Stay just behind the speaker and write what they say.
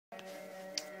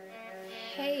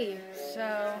Hey,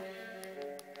 so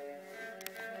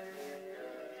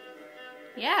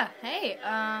yeah, hey,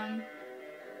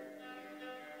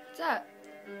 what's up?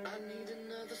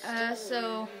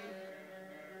 So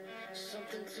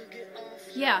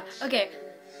yeah, okay.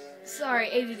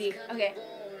 Sorry, ADD. Okay.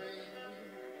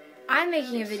 I'm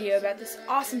making a video about this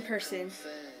awesome person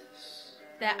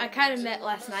that I kind of met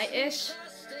last night-ish,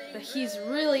 but he's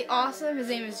really awesome. His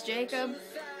name is Jaycob,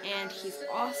 and he's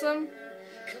awesome.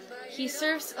 He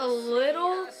surfs a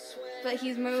little, but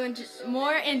he's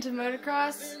more into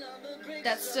motocross.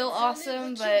 That's still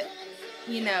awesome, but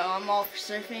you know, I'm all for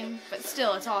surfing, but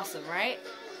still, it's awesome, right?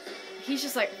 He's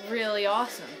just like really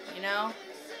awesome, you know?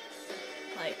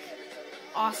 Like,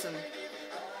 awesome.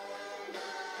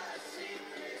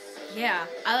 Yeah,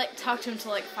 I like talked to him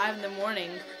till like 5 in the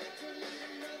morning.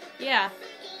 Yeah,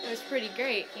 it was pretty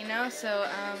great, you know? So,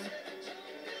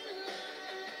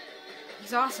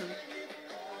 he's awesome.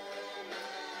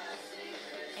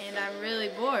 And I'm really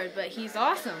bored, but he's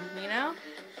awesome, you know?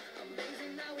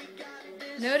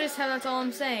 Notice how that's all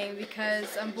I'm saying,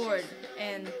 because I'm bored,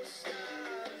 and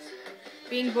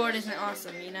being bored isn't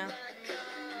awesome, you know?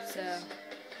 So,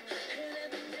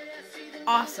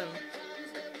 awesome.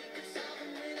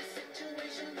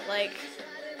 Like,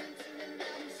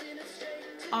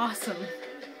 awesome.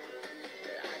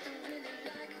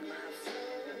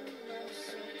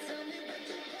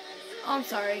 Oh, I'm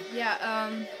sorry. Yeah,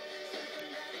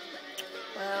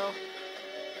 well,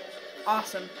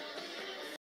 awesome.